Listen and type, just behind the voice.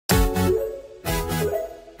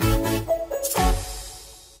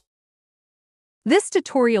This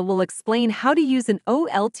tutorial will explain how to use an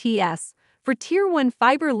OLTS for Tier 1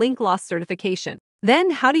 fiber link loss certification, then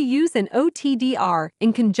how to use an OTDR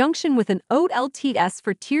in conjunction with an OLTS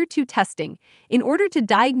for Tier 2 testing in order to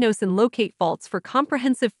diagnose and locate faults for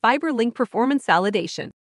comprehensive fiber link performance validation.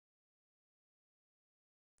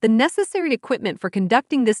 The necessary equipment for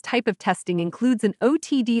conducting this type of testing includes an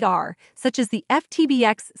OTDR, such as the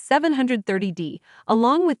FTBX 730D,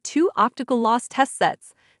 along with two optical loss test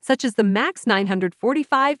sets, such as the MAX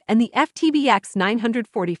 945 and the FTBX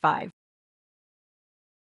 945.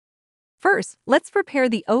 First, let's prepare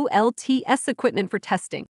the OLTS equipment for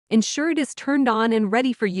testing. Ensure it is turned on and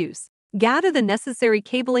ready for use. Gather the necessary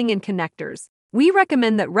cabling and connectors. We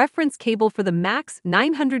recommend that reference cable for the MAX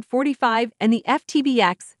 945 and the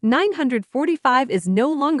FTBX 945 is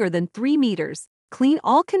no longer than 3 meters. Clean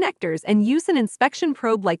all connectors and use an inspection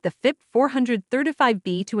probe like the FIP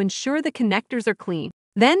 435B to ensure the connectors are clean.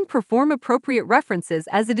 Then perform appropriate references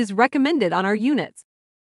as it is recommended on our units.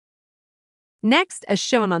 Next, as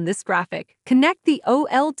shown on this graphic, connect the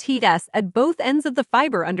OLTS at both ends of the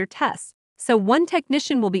fiber under test. So one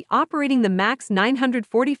technician will be operating the MAX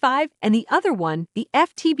 945 and the other one, the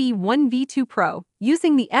FTB1V2 Pro,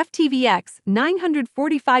 using the FTVX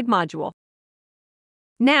 945 module.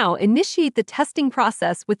 Now, initiate the testing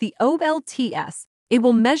process with the OLTS. It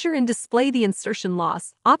will measure and display the insertion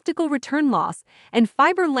loss, optical return loss, and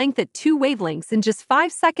fiber length at 2 wavelengths in just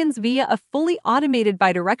 5 seconds via a fully automated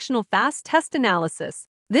bidirectional fast test analysis.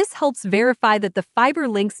 This helps verify that the fiber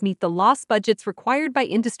links meet the loss budgets required by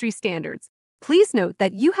industry standards. Please note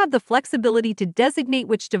that you have the flexibility to designate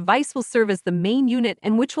which device will serve as the main unit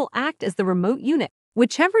and which will act as the remote unit.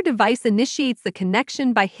 Whichever device initiates the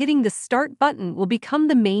connection by hitting the Start button will become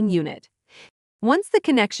the main unit. Once the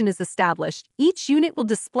connection is established, each unit will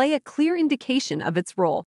display a clear indication of its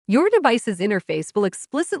role. Your device's interface will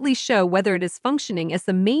explicitly show whether it is functioning as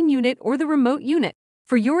the main unit or the remote unit.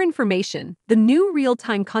 For your information, the new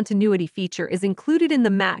real-time continuity feature is included in the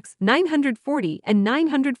MAX 940 and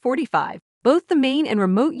 945. Both the main and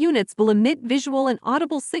remote units will emit visual and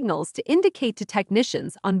audible signals to indicate to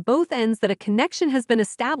technicians on both ends that a connection has been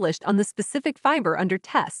established on the specific fiber under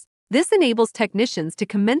test. This enables technicians to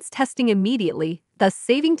commence testing immediately, thus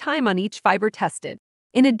saving time on each fiber tested.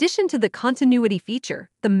 In addition to the continuity feature,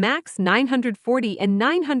 the MAX 940 and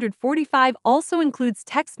 945 also includes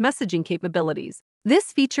text messaging capabilities.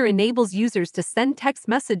 This feature enables users to send text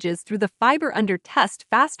messages through the fiber under test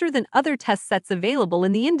faster than other test sets available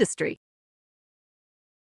in the industry.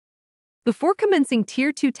 Before commencing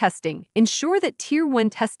Tier 2 testing, ensure that Tier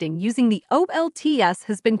 1 testing using the OLTS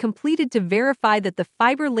has been completed to verify that the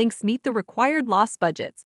fiber links meet the required loss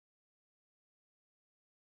budgets.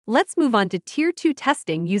 Let's move on to Tier 2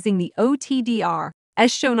 testing using the OTDR.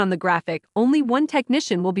 As shown on the graphic, only one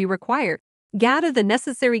technician will be required. Gather the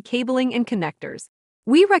necessary cabling and connectors.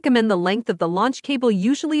 We recommend the length of the launch cable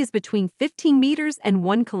usually is between 15 meters and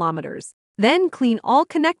 1 kilometers. Then clean all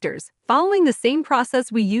connectors, following the same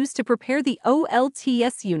process we use to prepare the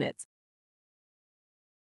OLTS units.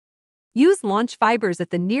 Use launch fibers at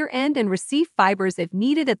the near end and receive fibers if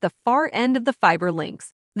needed at the far end of the fiber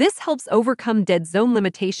links. This helps overcome dead zone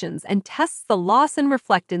limitations and tests the loss and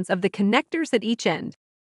reflectance of the connectors at each end.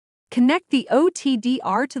 Connect the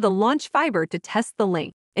OTDR to the launch fiber to test the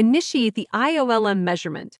link. Initiate the iOLM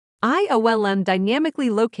measurement. iOLM dynamically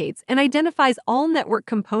locates and identifies all network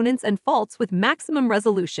components and faults with maximum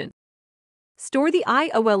resolution. Store the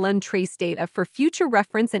iOLM trace data for future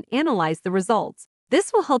reference and analyze the results.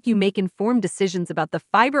 This will help you make informed decisions about the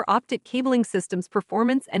fiber optic cabling system's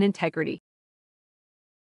performance and integrity.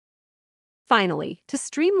 Finally, to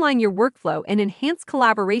streamline your workflow and enhance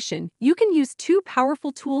collaboration, you can use two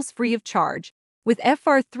powerful tools free of charge. With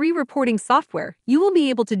FR3 reporting software, you will be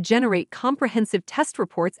able to generate comprehensive test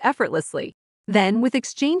reports effortlessly. Then, with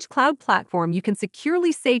Exchange Cloud Platform, you can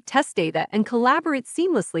securely save test data and collaborate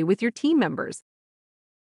seamlessly with your team members.